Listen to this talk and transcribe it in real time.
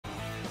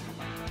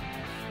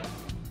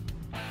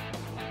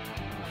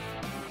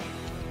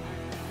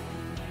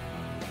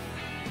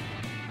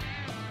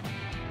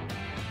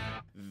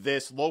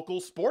This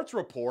local sports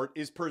report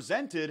is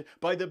presented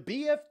by the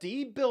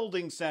BFD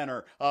Building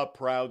Centre, a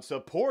proud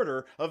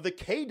supporter of the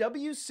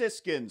KW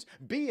Siskins.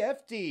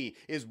 BFD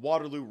is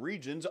Waterloo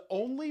Region's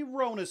only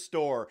Rona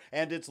store,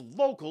 and it's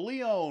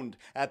locally owned.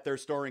 At their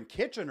store in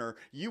Kitchener,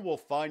 you will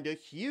find a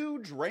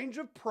huge range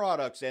of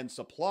products and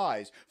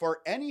supplies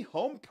for any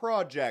home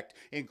project,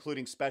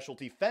 including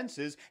specialty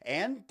fences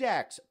and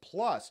decks,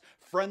 plus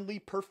friendly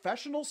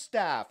professional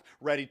staff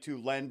ready to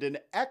lend an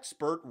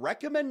expert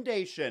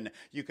recommendation.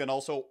 You can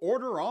also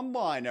order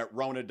online at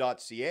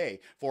rona.ca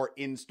for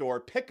in-store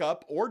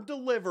pickup or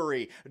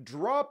delivery.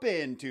 Drop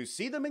in to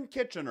see them in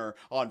Kitchener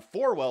on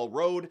Forwell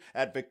Road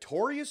at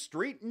Victoria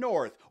Street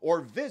North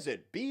or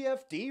visit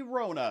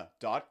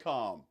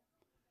bfdrona.com.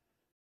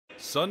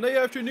 Sunday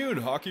afternoon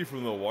hockey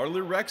from the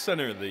Waterloo Rec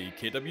Centre. The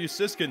KW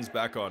Siskins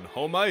back on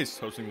home ice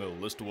hosting the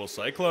Listowel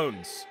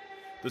Cyclones.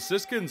 The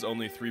Siskins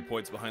only 3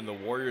 points behind the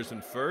Warriors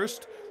in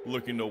first,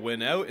 looking to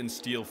win out and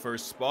steal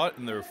first spot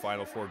in their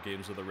final 4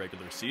 games of the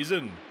regular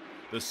season.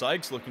 The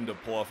Sykes looking to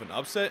pull off an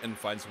upset and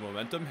find some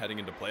momentum heading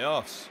into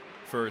playoffs.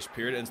 First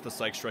period ends the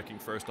Sykes striking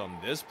first on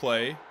this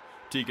play.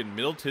 Tegan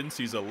Middleton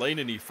sees a lane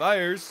and he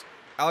fires.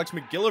 Alex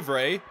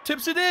McGillivray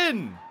tips it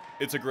in!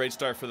 It's a great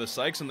start for the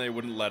Sykes and they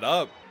wouldn't let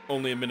up.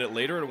 Only a minute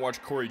later and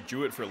watch Corey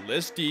Jewett for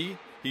Listy.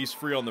 He's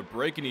free on the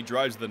break and he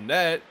drives the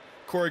net.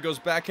 Corey goes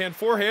backhand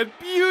forehand,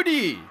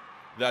 beauty!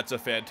 That's a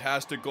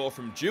fantastic goal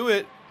from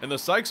Jewett, and the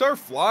Sykes are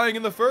flying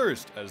in the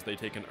first as they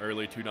take an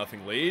early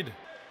 2-0 lead.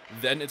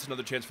 Then it's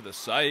another chance for the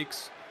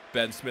Sykes.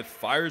 Ben Smith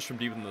fires from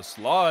deep in the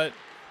slot.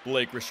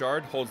 Blake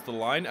Richard holds the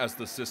line as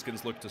the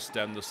Siskins look to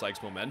stem the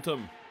Sykes'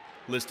 momentum.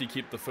 Listy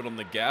keep the foot on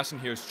the gas,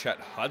 and here's Chet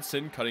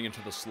Hudson cutting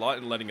into the slot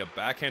and letting a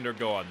backhander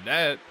go on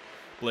net.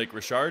 Blake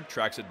Richard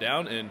tracks it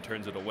down and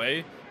turns it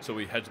away, so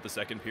we head to the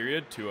second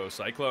period, 2-0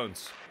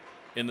 Cyclones.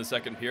 In the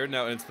second period,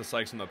 now it's the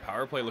Sykes on the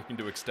power play looking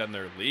to extend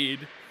their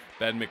lead.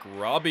 Ben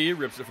McRobbie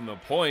rips it from the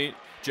point.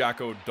 Jack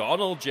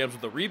O'Donnell jams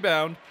with the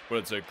rebound, but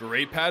it's a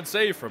great pad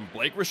save from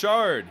Blake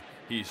Richard.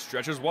 He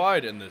stretches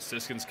wide, and the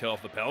Siskins kill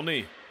off the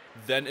penalty.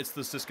 Then it's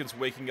the Siskins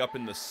waking up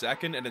in the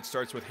second, and it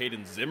starts with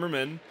Hayden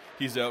Zimmerman.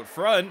 He's out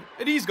front,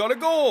 and he's got a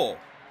goal.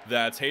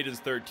 That's Hayden's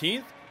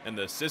 13th, and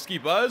the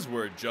Siski Buzz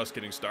were just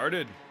getting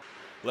started.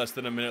 Less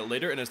than a minute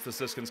later, and it's the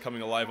Siskins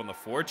coming alive on the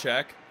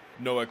forecheck.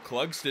 Noah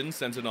Clugston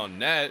sends it on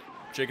net.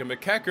 Jacob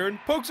McEachern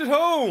pokes it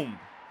home.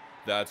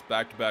 That's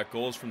back-to-back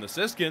goals from the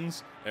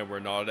Siskins, and we're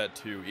knotted at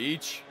 2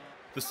 each.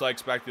 The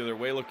Sykes back the other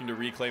way looking to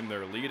reclaim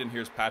their lead, and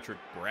here's Patrick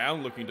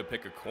Brown looking to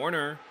pick a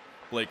corner.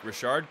 Blake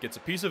Richard gets a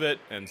piece of it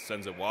and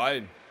sends it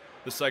wide.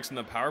 The Sykes in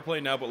the power play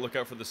now, but look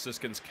out for the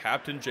Siskins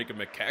captain, Jacob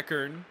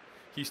McEachern.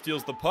 He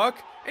steals the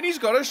puck, and he's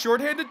got a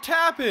shorthanded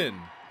tap in.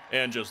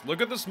 And just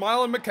look at the smile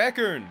on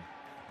McEachern.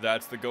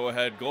 That's the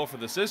go-ahead goal for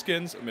the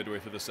Siskins midway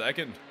through the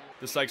second.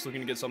 The Sykes looking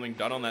to get something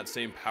done on that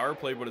same power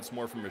play, but it's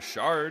more from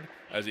Richard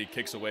as he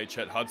kicks away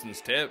Chet Hudson's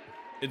tip.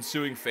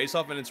 Ensuing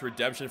faceoff, and it's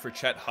redemption for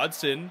Chet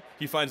Hudson.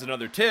 He finds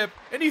another tip,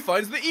 and he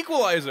finds the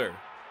equalizer.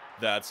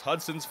 That's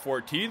Hudson's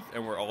 14th,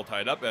 and we're all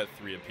tied up at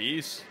 3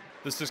 apiece.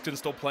 The Siskins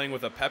still playing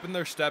with a pep in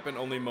their step, and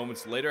only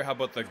moments later, how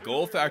about the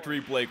goal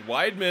factory Blake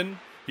Weidman?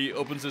 He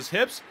opens his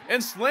hips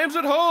and slams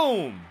it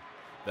home.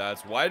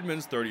 That's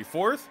Weidman's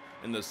 34th,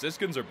 and the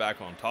Siskins are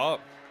back on top.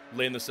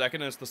 Late in the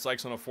second, and it's the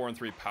Sykes on a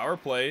 4-on-3 power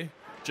play.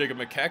 Jacob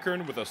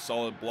McEachern with a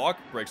solid block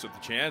breaks up the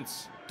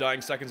chance. Dying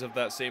seconds of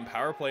that same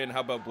power play, and how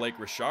about Blake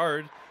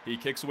Richard? He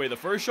kicks away the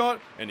first shot,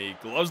 and he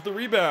gloves the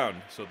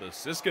rebound, so the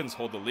Siskins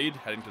hold the lead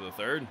heading to the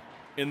third.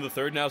 In the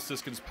third now,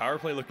 Siskins power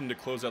play looking to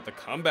close out the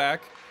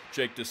comeback.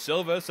 Jake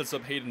DeSilva sets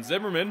up Hayden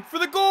Zimmerman for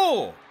the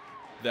goal!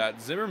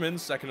 That's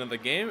Zimmerman's second of the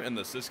game, and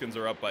the Siskins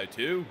are up by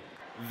 2.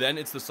 Then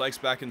it's the Sykes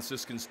back in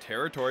Siskins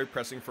territory,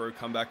 pressing for a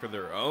comeback of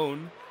their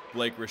own.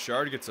 Blake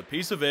Richard gets a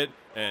piece of it,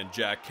 and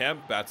Jack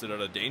Kemp bats it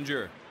out of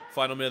danger.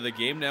 Final minute of the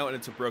game now, and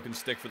it's a broken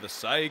stick for the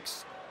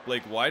Sykes.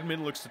 Blake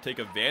Weidman looks to take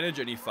advantage,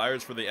 and he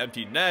fires for the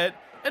empty net,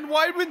 and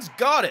Weidman's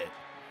got it!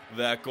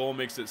 That goal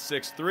makes it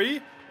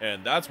 6-3,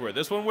 and that's where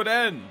this one would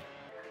end.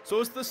 So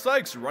it's the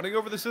Sykes running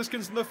over the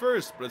Siskins in the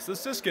first, but it's the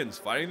Siskins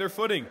finding their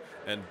footing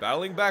and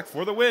battling back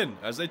for the win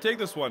as they take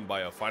this one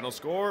by a final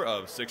score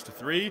of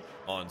 6-3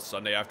 on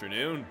Sunday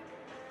afternoon.